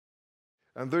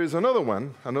And there is another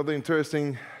one, another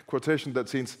interesting quotation that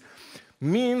says,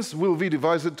 means will be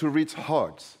devised to reach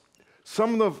hearts.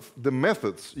 Some of the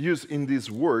methods used in this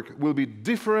work will be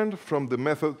different from the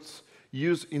methods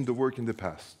used in the work in the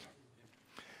past.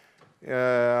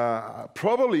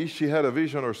 Probably she had a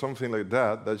vision or something like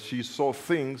that she saw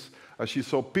things, she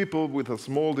saw people with a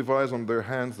small device on their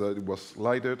hands that it was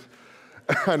lighted,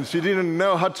 and she didn't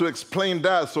know how to explain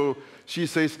that, so she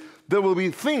says, there will be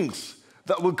things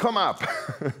that will come up,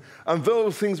 and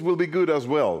those things will be good as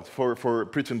well for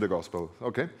preaching the gospel,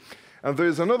 okay? And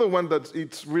there's another one that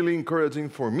it's really encouraging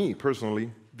for me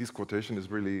personally. This quotation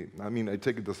is really, I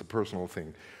take it as a personal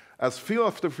thing. As field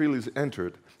after field is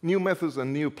entered, new methods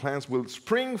and new plans will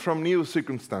spring from new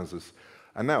circumstances.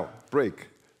 And now, break,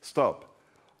 stop.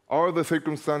 Are the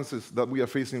circumstances that we are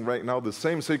facing right now the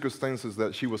same circumstances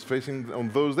that she was facing on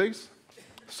those days?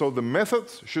 So the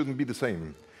methods shouldn't be the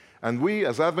same. And we,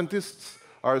 as Adventists,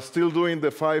 are still doing the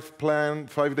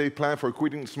 5-day plan for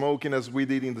quitting smoking as we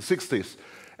did in the 60s.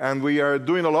 And we are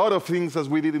doing a lot of things as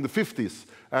we did in the 50s,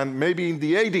 and maybe in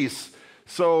the 80s.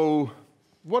 So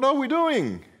what are we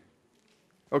doing?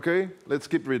 Okay, let's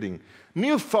keep reading.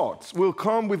 New thoughts will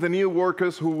come with the new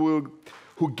workers who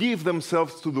give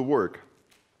themselves to the work.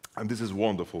 And this is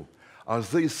wonderful.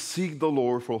 As they seek the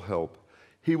Lord for help,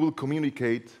 He will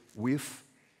communicate with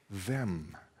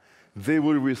them. They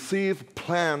will receive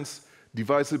plans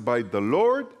devised by the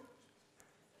Lord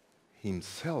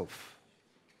Himself.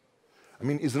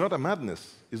 It's not a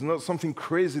madness. It's not something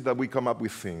crazy that we come up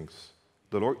with things.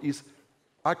 The Lord is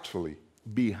actually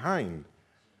behind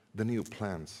the new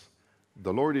plans.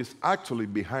 The Lord is actually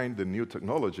behind the new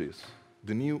technologies,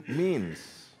 the new means.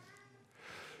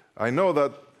 I know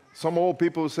that some old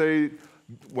people say,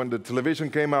 when the television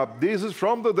came up, this is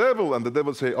from the devil, and the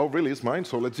devil say, oh, really, it's mine,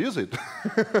 so let's use it.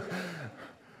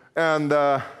 And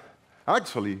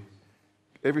actually,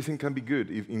 everything can be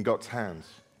good in God's hands.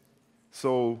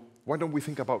 So why don't we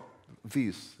think about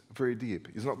this very deep?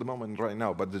 It's not the moment right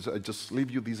now, but I just leave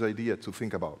you this idea to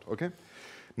think about, okay?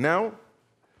 Now,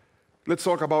 let's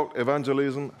talk about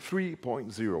Evangelism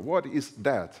 3.0. What is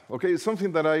that? Okay, it's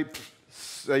something that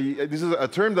this is a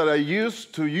term that I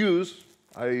used to use.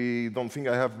 I don't think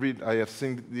I have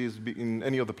seen this in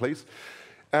any other place.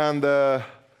 And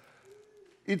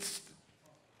let's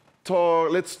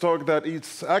talk that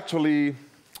it's actually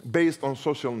based on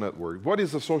social network. What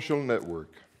is a social network?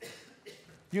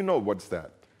 You know what's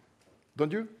that,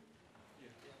 don't you?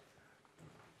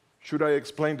 Should I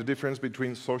explain the difference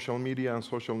between social media and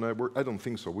social network? I don't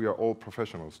think so. We are all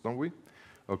professionals, don't we?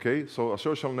 Okay, so a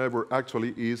social network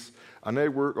actually is a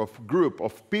network of group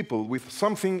of people with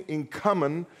something in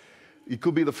common. It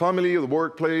could be the family, the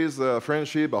workplace, a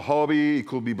friendship, a hobby. It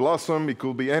could be Blossom. It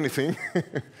could be anything.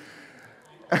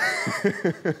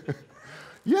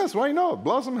 Yes, why not?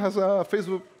 Blossom has a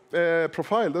Facebook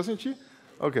profile, doesn't she?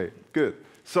 Okay, good.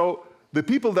 So the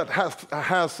people that have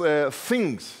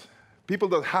things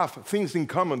in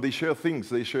common, they share things,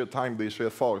 they share time, they share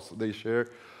thoughts, they share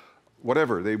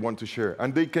whatever they want to share.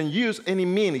 And they can use any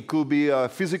mean. It could be a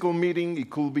physical meeting, it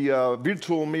could be a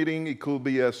virtual meeting, it could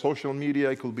be a social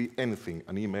media, it could be anything,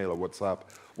 an email, a WhatsApp,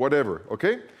 whatever,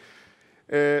 okay?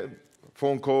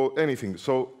 Phone call, anything.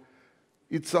 So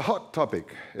it's a hot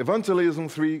topic. Evangelism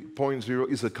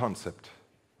 3.0 is a concept.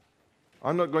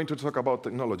 I'm not going to talk about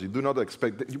technology. Do not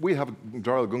expect. We have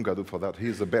Jarl Gungadu for that.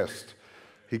 He's the best.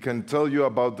 He can tell you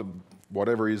about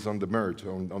whatever is on the merge,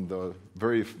 on the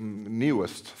very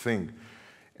newest thing.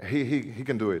 He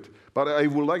can do it. But I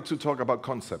would like to talk about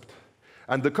concept.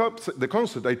 And the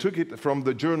concept, I took it from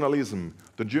the journalism.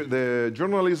 The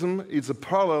journalism is a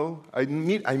parallel. I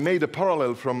made a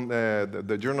parallel from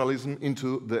the journalism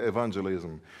into the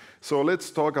evangelism. So let's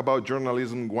talk about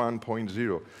journalism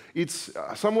 1.0. It's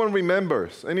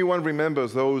anyone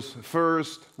remembers those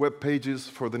first web pages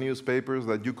for the newspapers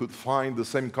that you could find the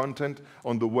same content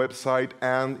on the website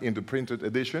and in the printed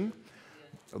edition?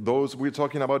 Those, we're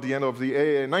talking about the end of the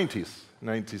 90s,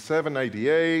 97,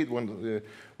 98, when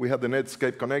we had the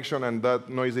Netscape connection and that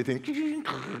noisy thing,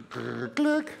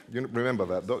 click. You remember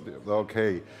that?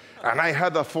 Okay. And I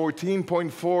had a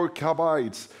 14.4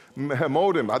 kilobytes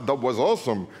modem. That was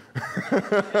awesome.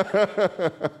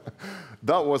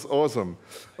 That was awesome.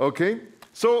 Okay?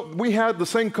 So we had the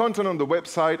same content on the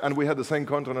website and we had the same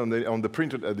content on the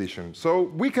printed edition. So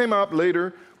we came up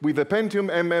later with the Pentium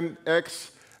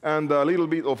MMX and a little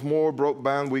bit of more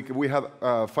broadband. We had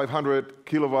 500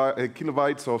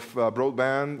 kilobytes of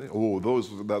broadband. Oh,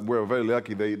 those that were very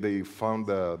lucky, they found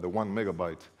the 1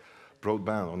 megabyte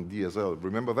broadband on DSL.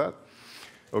 Remember that?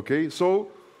 Okay, so,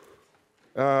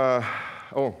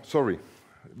 sorry.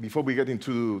 Before we get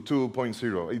into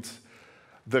 2.0,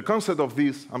 The concept of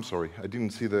this, I'm sorry, I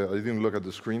didn't look at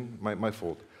the screen, my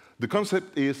fault. The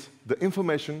concept is the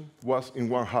information was in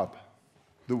one hub.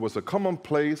 There was a common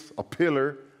place, a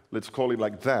pillar, let's call it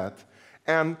like that,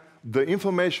 and the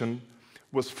information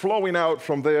was flowing out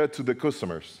from there to the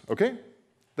customers, okay?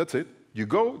 That's it. You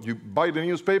go, you buy the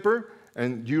newspaper,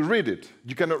 and you read it.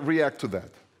 You cannot react to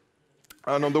that.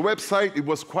 And on the website, it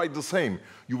was quite the same.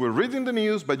 You were reading the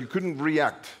news, but you couldn't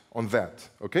react on that,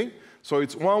 okay? So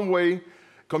it's one-way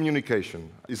communication.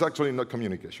 It's actually not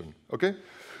communication, okay?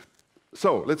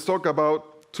 So let's talk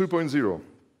about 2.0.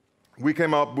 We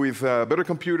came up with better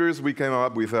computers. We came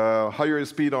up with higher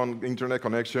speed on internet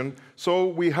connection. So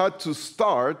we had to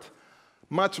start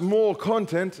much more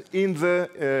content in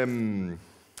the,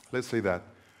 let's say that,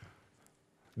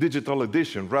 digital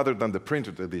edition rather than the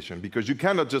printed edition, because you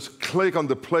cannot just click on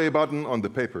the play button on the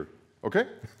paper, okay?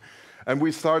 And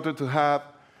we started to have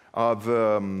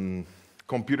the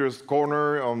computer's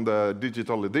corner on the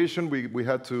digital edition. We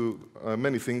had to,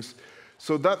 many things.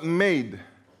 So that made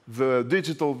the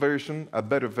digital version a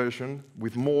better version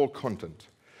with more content.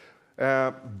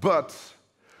 But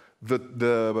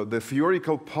the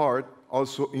theoretical part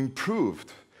also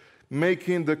improved,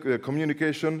 making the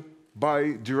communication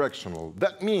bi-directional.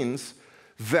 That means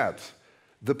that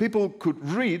the people could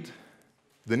read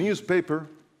the newspaper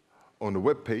on the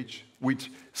web page,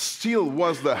 which still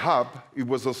was the hub. It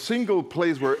was a single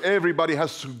place where everybody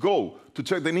has to go to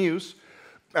check the news,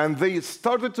 and they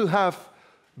started to have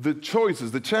the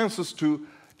choices, the chances to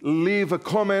leave a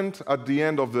comment at the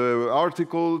end of the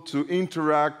article, to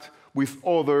interact with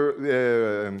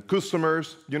other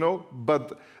customers, you know,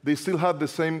 but they still had the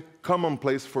same common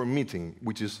place for meeting,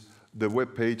 which is the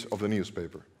web page of the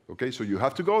newspaper. Okay, so you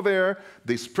have to go there,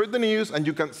 they spread the news, and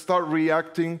you can start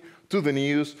reacting to the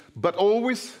news, but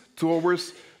always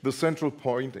towards the central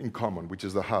point in common, which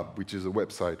is the hub, which is the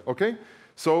website. Okay,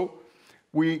 so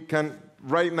we can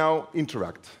right now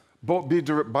interact. Both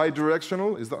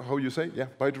bi-directional, is that how you say? Yeah,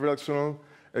 bi-directional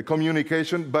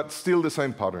communication, but still the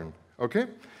same pattern. Okay,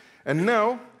 and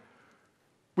now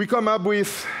we come up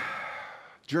with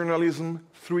journalism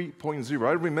 3.0.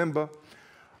 I remember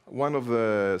one of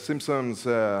the Simpsons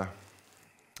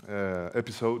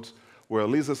episodes where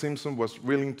Lisa Simpson was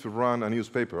willing to run a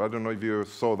newspaper. I don't know if you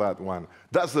saw that one.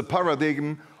 That's the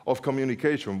paradigm of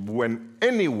communication, when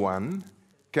anyone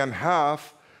can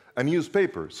have a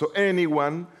newspaper. So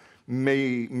anyone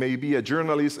may be a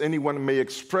journalist, anyone may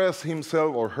express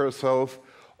himself or herself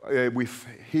with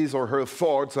his or her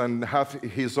thoughts and have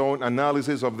his own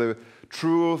analysis of the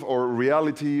truth or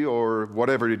reality or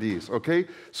whatever it is, okay?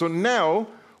 So now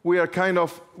we are kind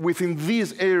of within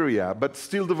this area, but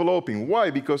still developing. Why?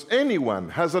 Because anyone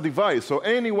has a device, so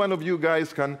any one of you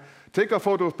guys can take a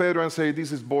photo of Pedro and say,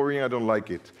 this is boring, I don't like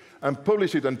it, and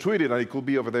publish it and tweet it, and it could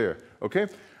be over there, okay?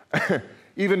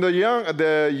 Even the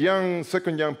young,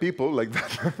 second young people like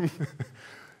that,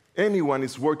 anyone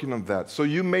is working on that. So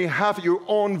you may have your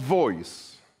own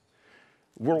voice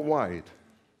worldwide.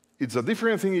 It's a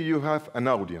different thing if you have an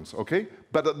audience, okay?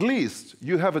 But at least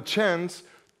you have a chance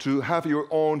to have your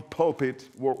own pulpit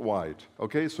worldwide,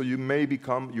 okay? So you may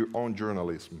become your own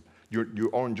journalism, your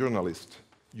own journalist,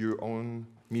 your own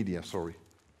media,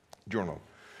 journal.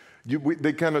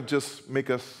 They cannot just make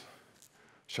us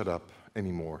shut up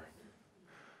anymore.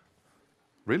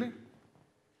 Really?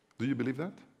 Do you believe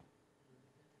that?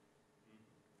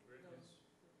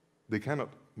 They cannot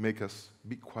make us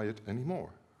be quiet anymore.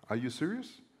 Are you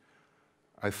serious?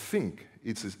 I think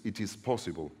it is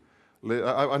possible.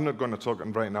 I'm not going to talk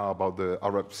right now about the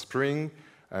Arab Spring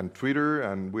and Twitter,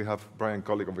 and we have Brian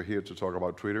Collick over here to talk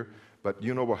about Twitter, but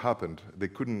you know what happened. They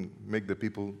couldn't make the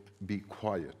people be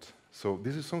quiet. So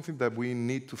this is something that we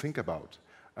need to think about,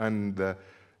 and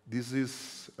this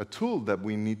is a tool that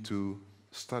we need to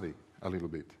study a little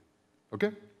bit,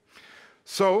 okay?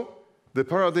 So the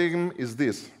paradigm is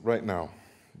this right now.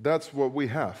 That's what we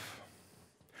have.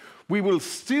 We will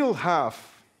still have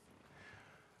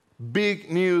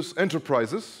big news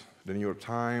enterprises, the New York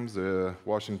Times, the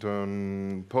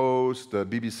Washington Post, the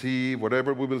BBC,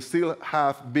 whatever. We will still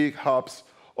have big hubs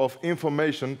of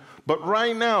information. But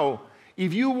right now,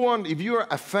 if you're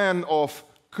a fan of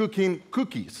cooking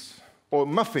cookies or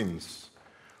muffins,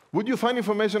 would you find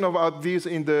information about this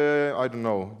in the, I don't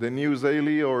know, the News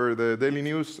Daily or the Daily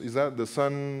News? Is that the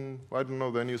Sun? I don't know,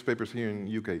 the newspapers here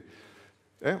in UK.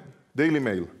 Yeah? Daily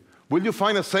Mail. Will you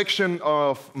find a section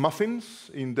of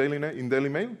muffins in Daily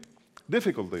Mail?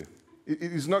 Difficulty. It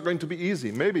is not going to be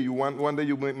easy. Maybe one day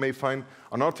you may find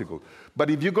an article. But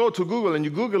if you go to Google and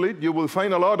you Google it, you will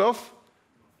find a lot of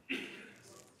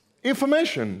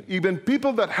information. Even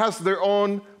people that has their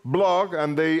own blog,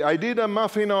 and I did a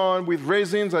muffin with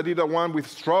raisins, I did a one with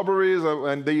strawberries,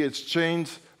 and they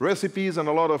exchange recipes and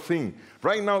a lot of things.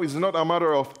 Right now, it's not a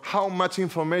matter of how much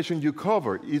information you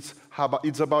cover. It's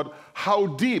about how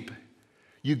deep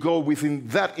you go within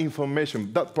that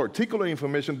information, that particular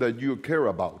information that you care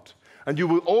about. And you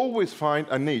will always find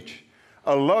a niche,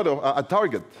 a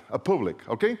target, a public,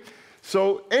 okay?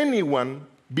 So anyone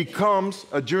becomes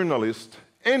a journalist,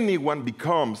 anyone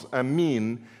becomes a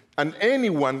mean, and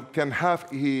anyone can have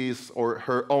his or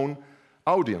her own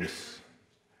audience.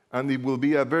 And it will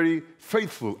be a very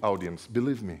faithful audience,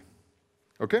 believe me.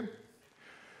 Okay?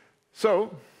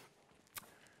 So,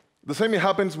 the same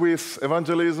happens with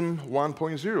Evangelism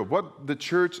 1.0. What the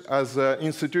church as an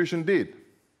institution did.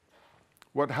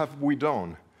 What have we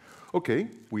done? Okay,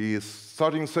 we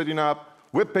started setting up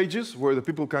web pages where the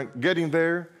people can get in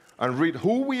there and read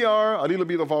who we are, a little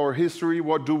bit of our history,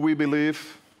 what do we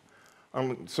believe,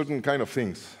 and certain kind of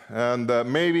things. And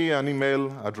maybe an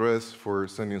email address for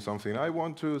sending something. I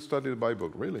want to study the Bible.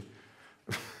 Really?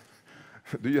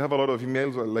 Do you have a lot of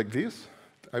emails like this?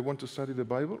 I want to study the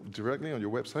Bible directly on your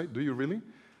website. Do you really?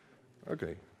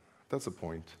 Okay, that's the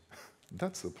point.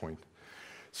 That's the point.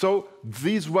 So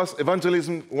this was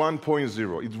Evangelism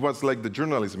 1.0. It was like the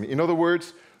journalism. In other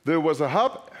words, there was a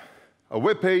hub, a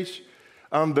web page,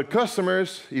 and the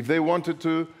customers, if they wanted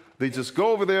to, they just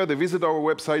go over there, they visit our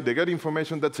website, they get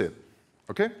information, that's it.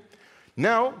 Okay?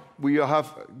 Now we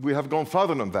have gone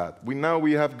further than that.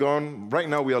 Right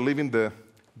now we are living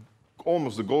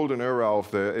almost the golden era of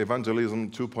the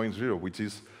Evangelism 2.0, which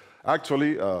is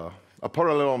actually a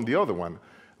parallel on the other one.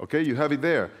 Okay, you have it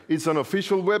there. It's an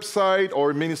official website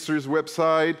or ministry's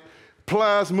website,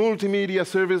 plus multimedia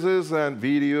services and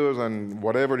videos and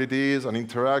whatever it is, and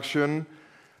interaction.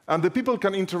 And the people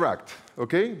can interact,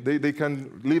 okay? They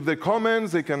can leave their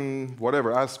comments, they can,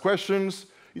 ask questions.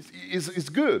 It's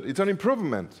good, it's an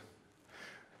improvement.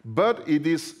 But it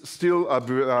is still a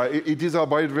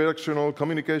bidirectional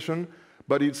communication,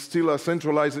 but it's still a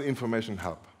centralized information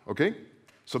hub, okay?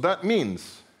 So that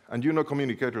means, and you know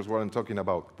communicators what I'm talking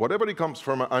about, whatever it comes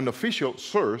from an official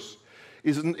source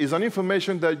is an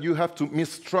information that you have to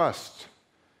mistrust.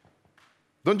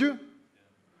 Don't you?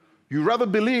 You rather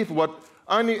believe what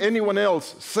anyone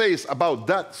else says about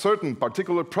that certain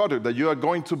particular product that you are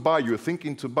going to buy, you're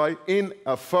thinking to buy, in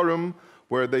a forum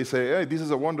where they say, hey, this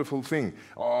is a wonderful thing.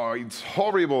 Oh, it's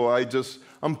horrible. I just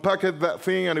unpacked that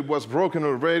thing and it was broken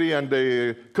already and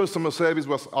the customer service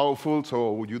was awful,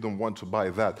 so you don't want to buy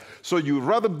that. So you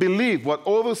rather believe what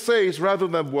others say rather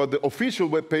than what the official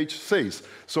webpage says.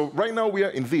 So right now we are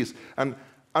in this. And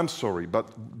I'm sorry, but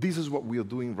this is what we are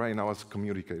doing right now as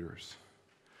communicators.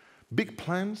 Big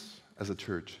plans as a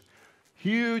church.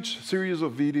 Huge series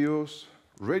of videos,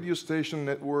 radio station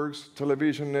networks,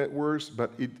 television networks,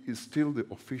 but it is still the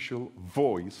official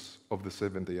voice of the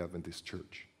Seventh-day Adventist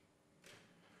Church.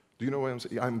 Do you know what I'm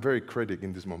saying? I'm very critic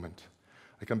in this moment.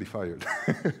 I can be fired.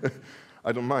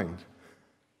 I don't mind.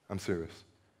 I'm serious.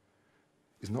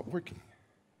 It's not working.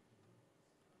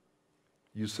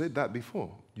 You said that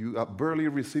before. You barely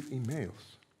receive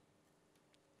emails.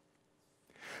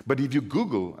 But if you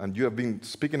Google, and you have been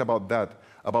speaking about that,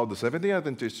 about the Seventh-day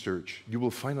Adventist Church, you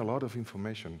will find a lot of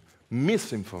information,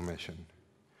 misinformation,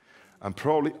 and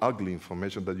probably ugly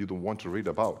information that you don't want to read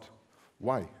about.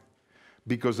 Why?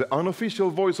 Because the unofficial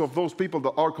voice of those people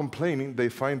that are complaining, they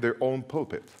find their own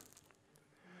pulpit.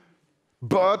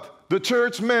 But the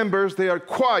church members, they are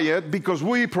quiet because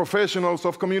we professionals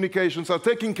of communications are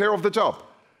taking care of the job.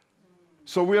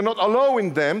 So we are not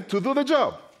allowing them to do the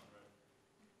job.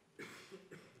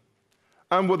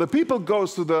 And when the people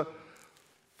goes to the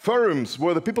forums,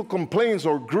 where the people complains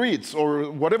or greets or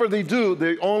whatever they do,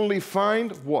 they only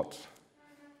find what?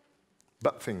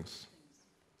 Bad things.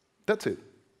 That's it.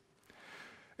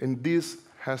 And this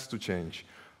has to change.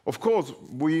 Of course,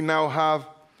 we now have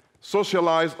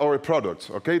socialized our products,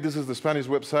 okay? This is the Spanish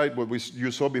website, what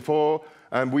you saw before,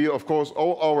 and we, of course,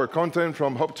 all our content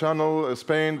from Hub Channel,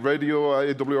 Spain, Radio,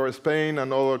 AWR Spain,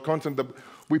 and all our content,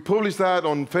 we publish that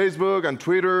on Facebook and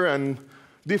Twitter and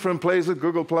different places,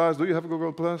 Google+. Do you have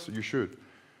Google+? You should.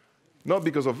 Not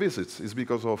because of visits, it's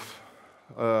because of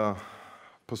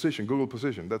position, Google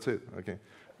position, that's it, okay?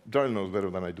 Darryl knows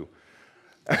better than I do.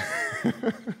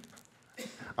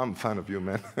 I'm a fan of you,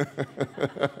 man.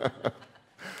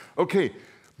 Okay,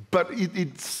 but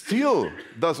it still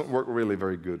doesn't work really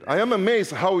very good. I am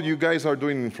amazed how you guys are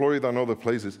doing in Florida and other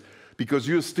places, because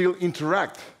you still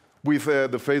interact with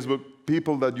the Facebook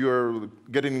people that you're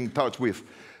getting in touch with.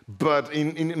 But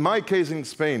in my case in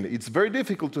Spain, it's very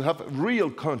difficult to have real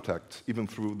contact even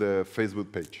through the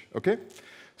Facebook page, okay?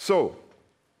 So,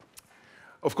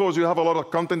 of course, you have a lot of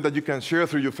content that you can share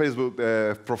through your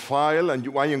Facebook profile, and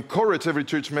I encourage every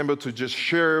church member to just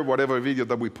share whatever video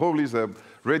that we publish, a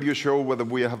radio show, whether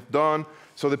we have done,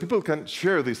 so that people can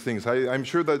share these things. I'm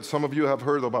sure that some of you have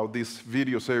heard about these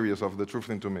video series of The Truth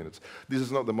in 2 Minutes. This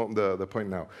is not the point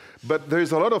now. But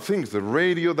there's a lot of things, the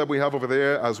radio that we have over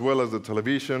there, as well as the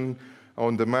television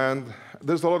on demand.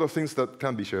 There's a lot of things that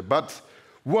can be shared. But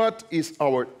what is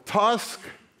our task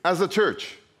as a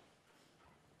church?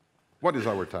 What is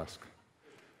our task?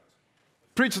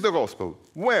 Preach the gospel.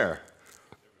 Where?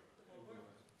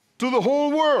 To the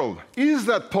whole world. Is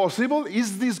that possible?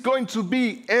 Is this going to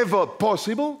be ever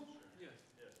possible?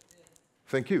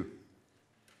 Thank you.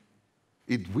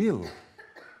 It will,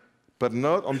 but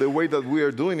not on the way that we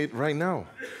are doing it right now.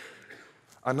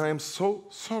 And I am so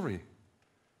sorry.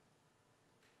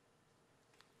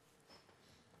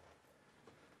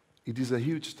 It is a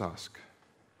huge task.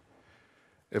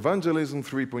 Evangelism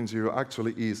 3.0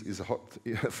 actually is a hot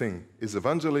thing. It's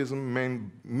evangelism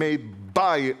made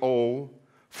by all,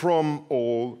 from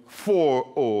all, for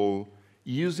all,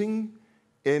 using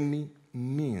any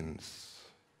means.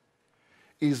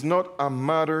 It's not a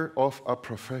matter of a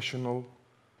professional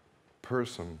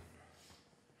person.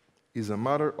 It's a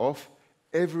matter of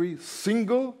every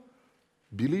single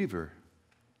believer.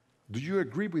 Do you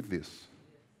agree with this?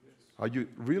 Are you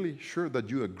really sure that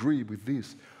you agree with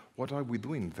this? What are we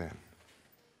doing then?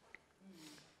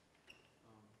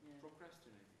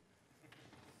 Procrastinating.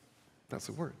 That's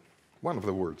a word. One of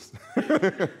the words.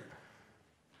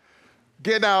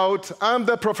 Get out. I'm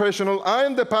the professional.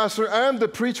 I'm the pastor. I'm the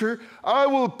preacher. I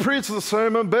will preach the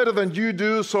sermon better than you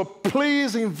do. So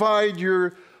please invite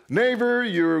your neighbor,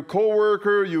 your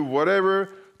coworker, your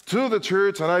whatever, to the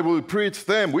church, and I will preach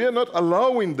them. We are not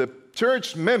allowing the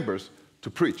church members to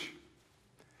preach.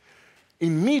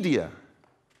 In media,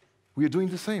 we are doing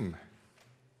the same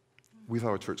with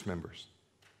our church members.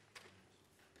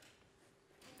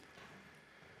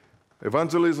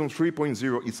 Evangelism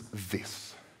 3.0 is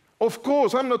this. Of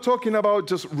course, I'm not talking about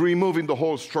just removing the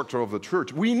whole structure of the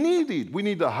church. We need it. We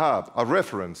need a hub, a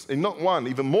reference, and not one,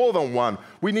 even more than one.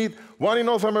 We need one in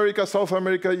North America, South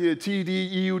America,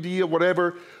 TD, EUD, or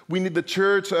whatever. We need the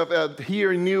church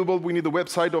here in Newell. We need the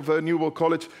website of Newell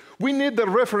College. We need the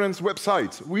reference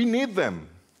websites. We need them.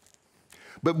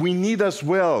 But we need as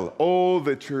well all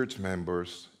the church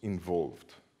members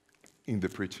involved in the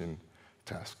preaching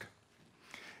task.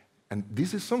 And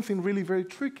this is something really very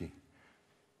tricky.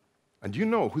 And you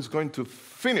know who's going to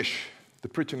finish the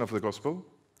preaching of the gospel?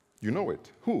 You know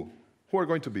it. Who? Who are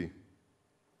going to be?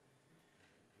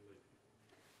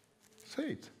 Say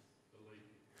it.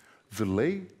 The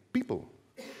lay people.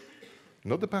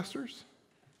 Not the pastors.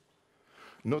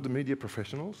 Not the media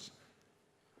professionals.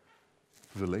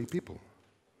 The lay people.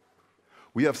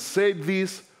 We have said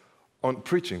this on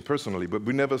preaching personally, but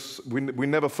we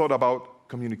never thought about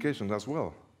communications as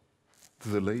well.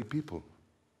 The lay people.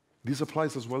 This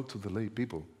applies as well to the lay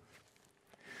people.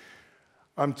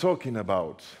 I'm talking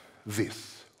about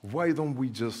this. Why don't we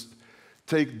just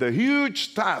take the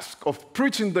huge task of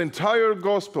preaching the entire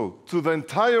gospel to the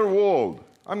entire world?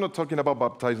 I'm not talking about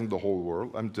baptizing the whole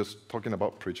world. I'm just talking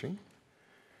about preaching.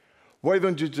 Why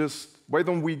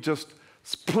don't we just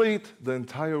split the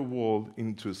entire world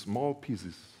into small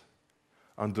pieces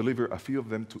and deliver a few of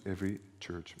them to every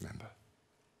church member?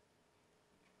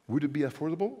 Would it be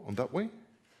affordable on that way?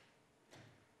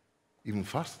 Even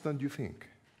faster than you think.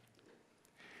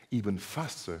 Even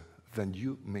faster than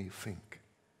you may think.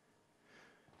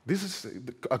 This is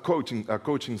a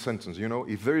coaching sentence, you know.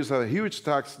 If there is a huge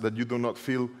task that you do not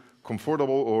feel comfortable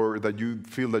or that you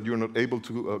feel that you're not able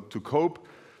to cope,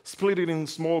 split it in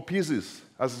small pieces,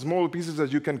 as small pieces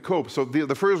as you can cope. So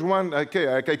the first one,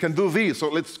 okay, I can do this, so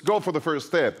let's go for the first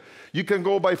step. You can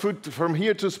go by foot from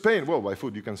here to Spain. Well, by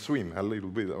foot you can swim a little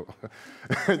bit.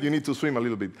 You need to swim a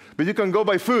little bit. But you can go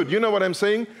by foot. You know what I'm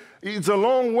saying? It's a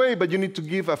long way, but you need to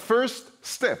give a first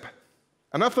step.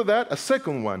 And after that, a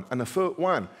second one, and a third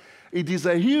one. It is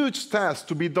a huge task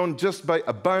to be done just by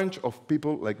a bunch of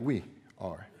people like we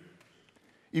are.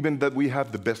 Even that we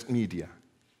have the best media.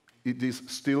 It is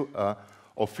still an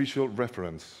official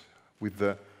reference with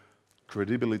the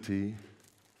credibility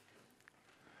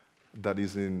that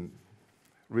is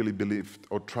really believed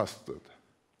or trusted.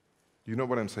 You know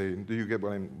what I'm saying? Do you get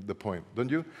the point? Don't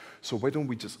you? So why don't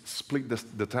we just split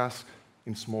the task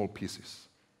in small pieces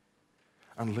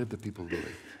and let the people do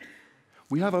it?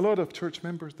 We have a lot of church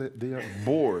members that they are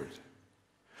bored.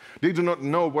 They do not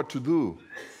know what to do.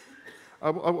 I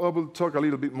will talk a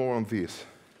little bit more on this.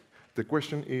 The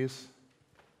question is,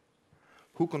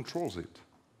 who controls it?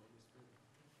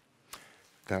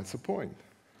 That's the point.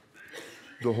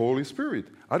 The Holy Spirit.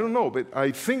 I don't know, but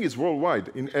I think it's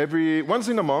worldwide. Once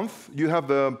in a month, you have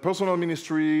the personal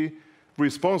ministry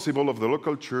responsible of the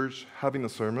local church having a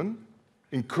sermon,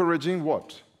 encouraging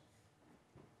what?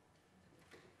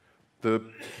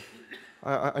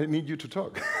 I need you to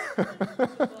talk. To go out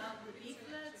with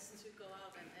leaflets, to go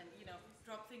out and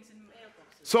drop things in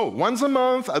mailboxes. So once a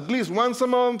month, at least once a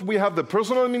month, we have the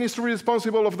personal ministry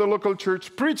responsible of the local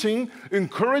church preaching,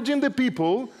 encouraging the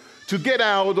people to get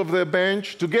out of their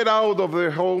bench, to get out of their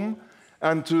home,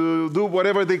 and to do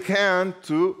whatever they can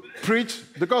to preach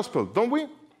the gospel, don't we? Yes.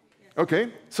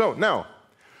 Okay, so now,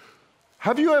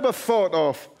 have you ever thought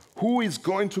of who is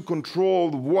going to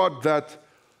control what that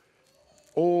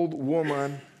old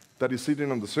woman that is sitting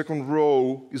on the second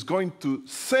row is going to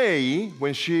say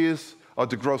when she is at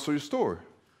the grocery store?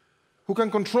 Who can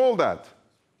control that?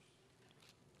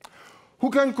 Who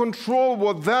can control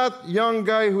what that young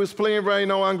guy who is playing right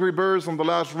now Angry Birds on the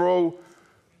last row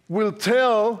will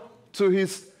tell to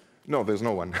his... No, there's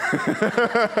no one.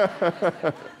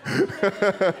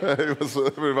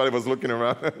 Everybody was looking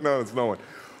around. No, there's no one.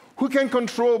 Who can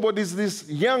control what is this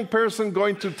young person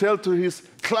going to tell to his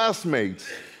classmates?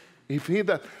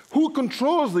 Who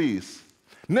controls these?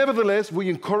 Nevertheless, we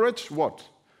encourage what?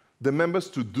 The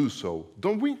members to do so,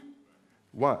 don't we?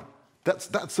 Why? That's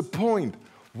the point.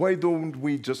 Why don't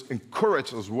we just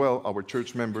encourage as well our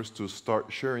church members to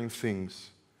start sharing things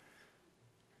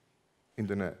in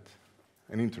the net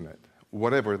and internet,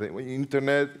 whatever,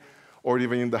 internet, or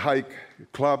even in the hike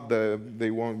club, they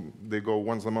go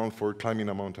once a month for climbing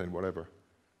a mountain, whatever.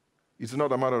 It's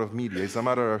not a matter of media, it's a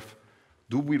matter of,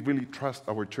 do we really trust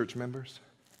our church members?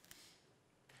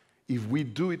 If we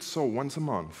do it so once a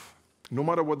month, no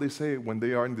matter what they say when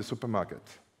they are in the supermarket,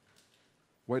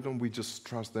 why don't we just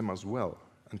trust them as well?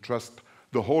 And trust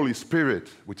the Holy Spirit,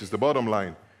 which is the bottom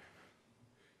line,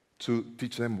 to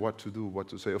teach them what to do, what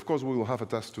to say. Of course, we will have a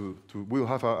task we'll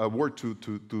have a word to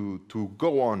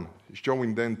go on,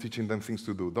 showing them, teaching them things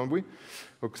to do, don't we?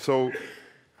 Okay, so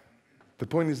the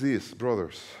point is this,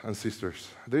 brothers and sisters.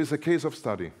 There is a case of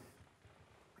study.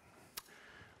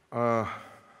 I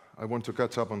want to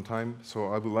catch up on time, so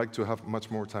I would like to have much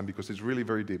more time because it's really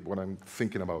very deep what I'm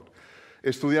thinking about.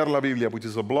 Estudiar la Biblia, which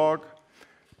is a blog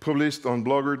published on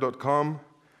blogger.com,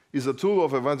 is a tool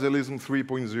of Evangelism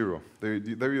 3.0.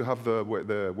 There you have the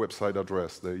website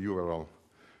address, the URL,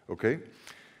 okay?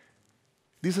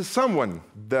 This is someone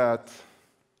that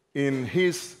in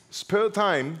his spare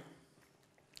time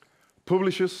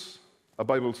publishes a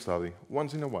Bible study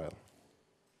once in a while.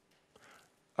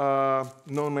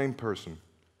 No-name person.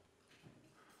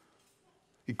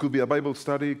 It could be a Bible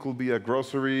study, it could be a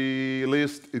grocery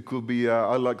list, it could be,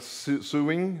 I like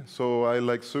sewing, so I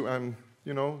like sewing,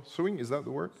 sewing, is that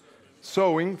the word?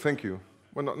 Sowing, thank you.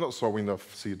 Well, not sowing the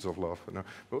seeds of love, no,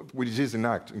 but which is an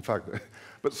act, in fact,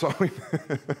 but sowing.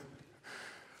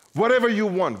 Whatever you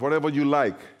want, whatever you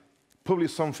like,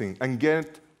 publish something and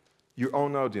get your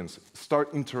own audience.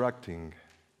 Start interacting.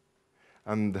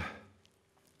 And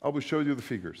I will show you the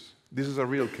figures. This is a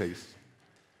real case.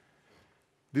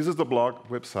 This is the blog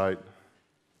website.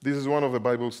 This is one of the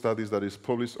Bible studies that is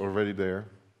published already there.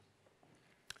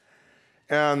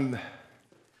 And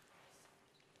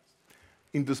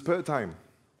in the spare time,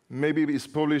 maybe it's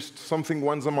published something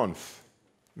once a month,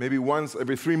 maybe once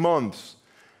every 3 months,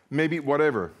 maybe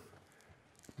whatever.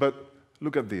 But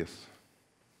look at this.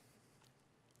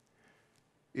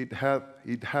 It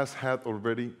has had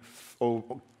already,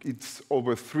 it's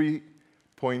over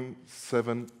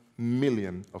 3.7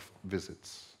 million of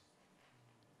visits.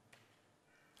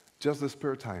 Just the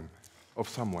spare time of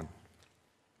someone.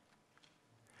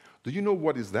 Do you know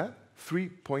what is that?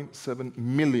 3.7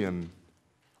 million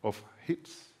of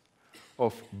hits,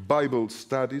 of Bible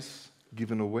studies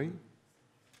given away.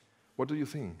 What do you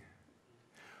think?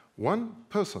 One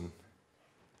person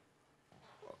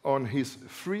on his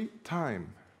free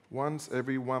time, once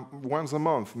a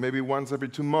month, maybe once every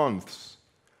 2 months,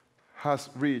 has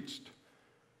reached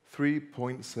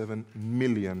 3.7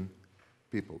 million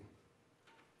people,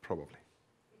 probably.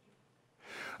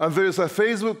 And there is a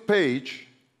Facebook page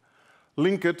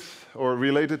linked or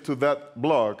related to that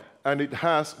blog, and it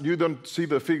has, you don't see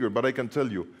the figure, but I can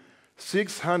tell you,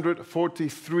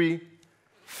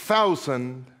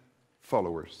 643,000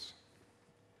 followers.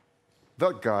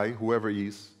 That guy, whoever he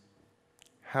is,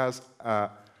 has a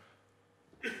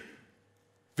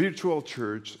virtual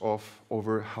church of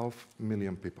over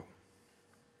 500,000 people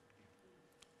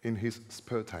in his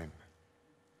spare time.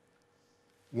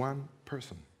 One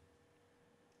person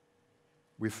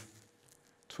with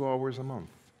 2 hours a month.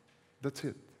 That's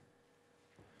it.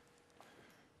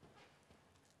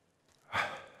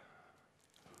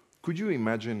 Could you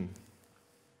imagine,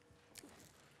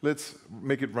 let's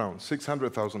make it round,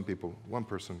 600,000 people, one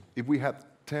person. If we had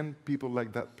 10 people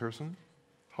like that person,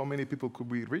 how many people could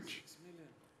we reach? 6 million.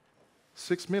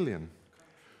 6 million.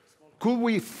 Could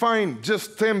we find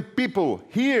just 10 people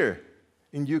here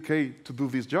in UK to do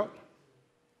this job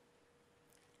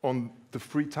on the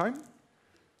free time?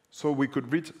 So we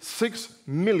could reach 6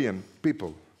 million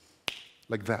people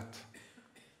like that.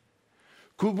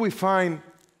 Could we find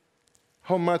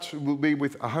how much will be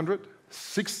with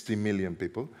 160 million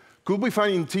people? Could we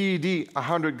find in TED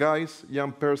 100 guys,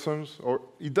 young persons, or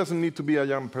it doesn't need to be a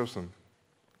young person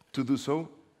to do so?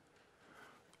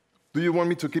 Do you want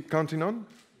me to keep counting on?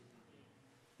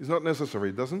 It's not necessary,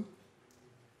 it doesn't?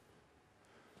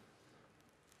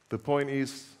 The point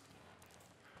is,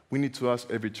 we need to ask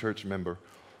every church member,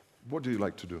 what do you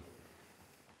like to do?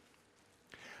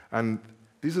 And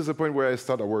this is the point where I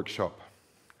start a workshop.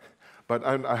 But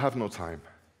I have no time.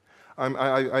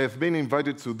 I have been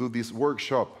invited to do this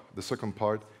workshop, the second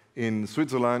part, in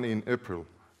Switzerland in April.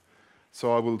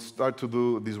 So I will start to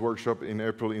do this workshop in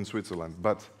April in Switzerland.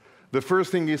 But the first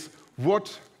thing is,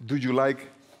 what do you like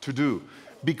to do?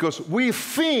 Because we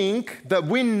think that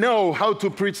we know how to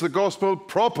preach the gospel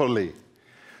properly.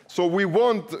 So we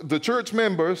want the church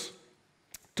members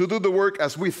to do the work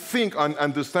as we think and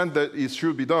understand that it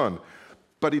should be done.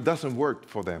 But it doesn't work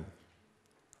for them.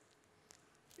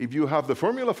 If you have the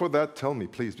formula for that, tell me,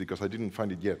 please, because I didn't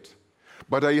find it yet.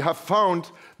 But I have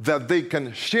found that they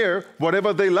can share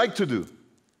whatever they like to do.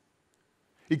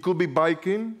 It could be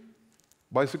biking,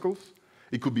 bicycles.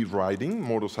 It could be riding,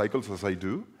 motorcycles, as I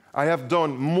do. I have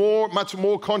done much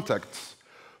more contacts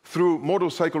through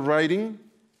motorcycle riding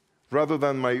rather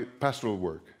than my pastoral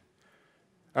work.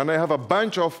 And I have a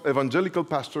bunch of evangelical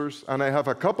pastors, and I have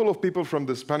a couple of people from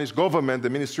the Spanish government, the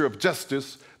Ministry of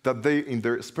Justice, that they, in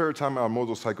their spare time, are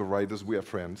motorcycle riders. We are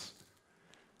friends.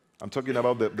 I'm talking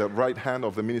about the right hand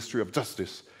of the Ministry of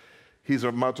Justice. He's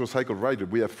a motorcycle rider.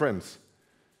 We are friends.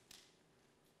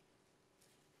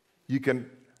 You can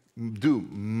do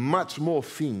much more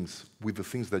things with the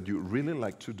things that you really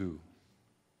like to do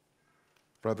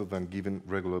rather than giving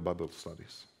regular Bible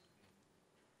studies.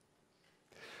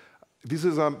 This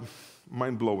is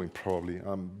mind-blowing, probably.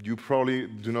 You probably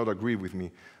do not agree with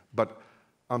me, but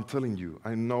I'm telling you,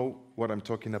 I know what I'm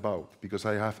talking about because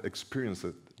I have experienced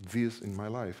this in my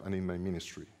life and in my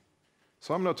ministry.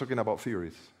 So I'm not talking about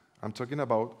theories. I'm talking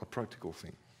about a practical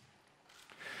thing.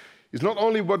 It's not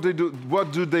only what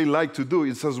do they like to do,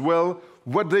 it's as well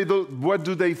what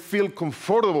do they feel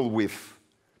comfortable with,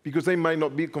 because they might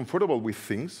not be comfortable with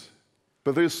things,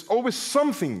 but there's always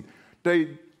something they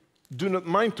do not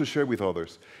mind to share with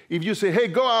others. If you say, hey,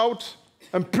 go out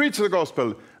and preach the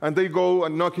gospel, and they go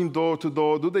and knocking door to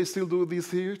door, do they still do these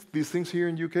things here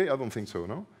in UK? I don't think so,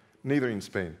 no? Neither in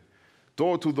Spain.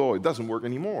 Door to door, it doesn't work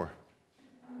anymore.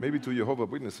 Maybe to Jehovah's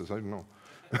Witnesses, I don't know.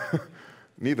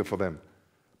 Neither for them.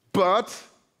 But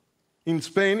in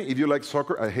Spain, if you like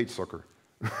soccer, I hate soccer.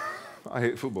 I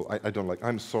hate football. I don't like.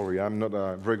 I'm sorry, I'm not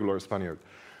a regular Spaniard.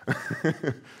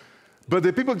 But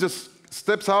the people just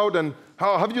steps out and,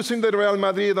 how have you seen the Real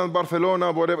Madrid and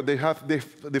Barcelona, whatever?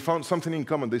 They found something in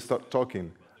common. They start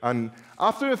talking. And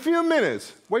after a few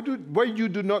minutes, why you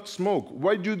do not smoke?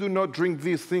 Why you do not drink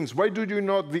these things? Why do you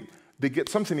not? They get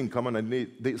something in common and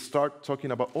they start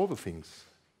talking about other things.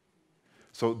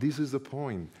 So this is the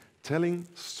point. Telling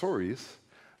stories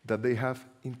that they have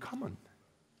in common.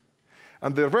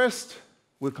 And the rest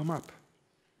will come up.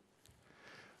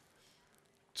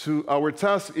 Our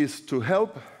task is to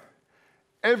help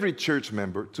every church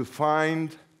member to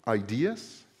find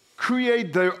ideas,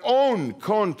 create their own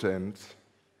content,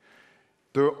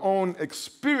 their own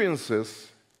experiences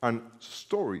and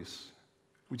stories,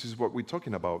 which is what we're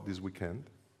talking about this weekend,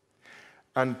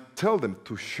 and tell them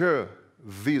to share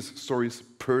these stories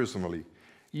personally,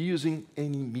 using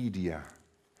any media,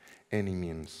 any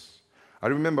means. I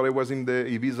remember I was in the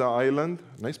Ibiza island,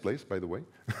 nice place, by the way,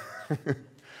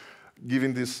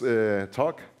 giving this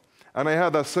talk, and I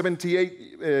had a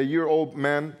 78-year-old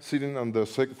man sitting on the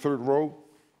third row.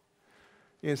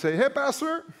 He said, hey,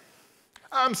 pastor,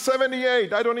 I'm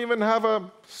 78. I don't even have a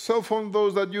cell phone,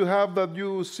 those that you have, that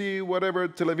you see whatever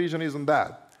television is on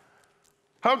that.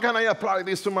 How can I apply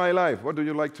this to my life? What do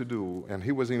you like to do? And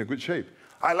he was in a good shape.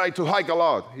 I like to hike a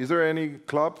lot. Is there any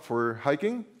club for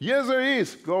hiking? Yes, there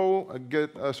is. Go and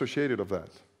get associated of that.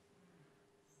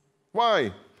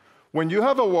 Why? When you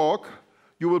have a walk,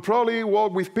 you will probably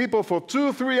walk with people for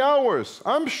 2-3 hours.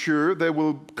 I'm sure there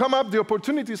will come up the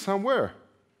opportunity somewhere.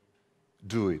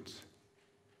 Do it.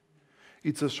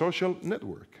 It's a social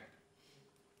network.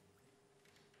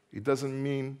 It doesn't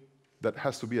mean that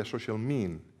has to be a social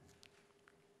mean.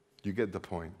 You get the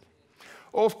point.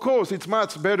 Of course, it's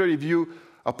much better if you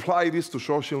apply this to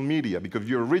social media, because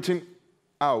you're reaching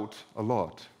out a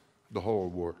lot, the whole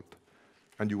world,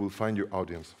 and you will find your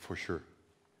audience for sure.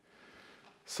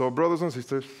 So, brothers and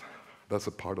sisters, that's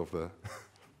a part of the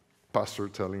pastor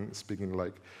speaking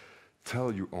like,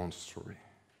 tell your own story.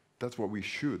 That's what we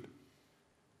should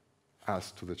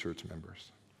ask to the church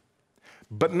members.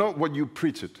 But not what you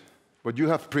preach it, what you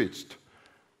have preached.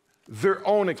 Their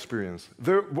own experience,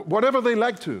 whatever they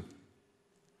like to.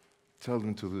 Tell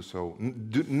them to do so.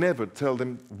 Never tell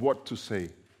them what to say.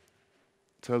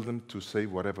 Tell them to say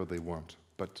whatever they want,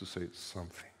 but to say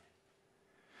something.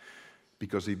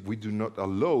 Because if we do not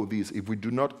allow this, if we do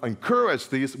not encourage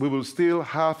this, we will still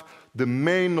have the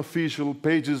main official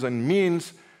pages and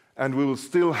means, and we will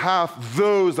still have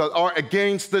those that are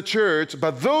against the church,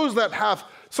 but those that have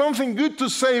something good to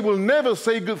say will never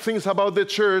say good things about the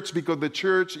church, because the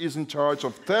church is in charge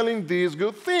of telling these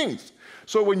good things.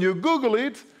 So when you Google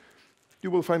it,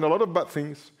 you will find a lot of bad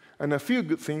things and a few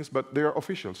good things, but they are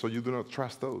official, so you do not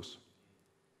trust those.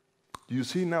 Do you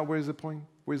see now where is the point?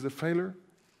 Where is the failure?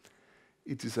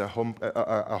 It is a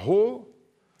whole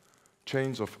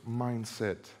change of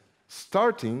mindset,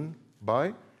 starting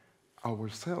by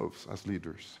ourselves as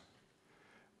leaders.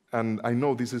 And I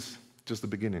know this is just the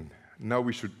beginning. Now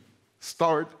we should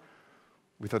start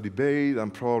with a debate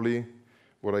and probably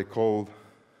what I call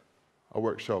a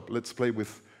workshop. Let's play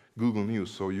with Google News.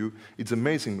 So it's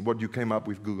amazing what you came up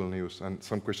with Google News and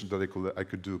some questions that I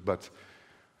could do, but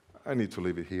I need to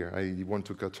leave it here. I want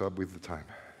to catch up with the time.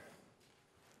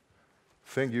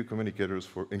 Thank you, communicators,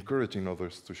 for encouraging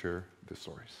others to share their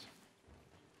stories.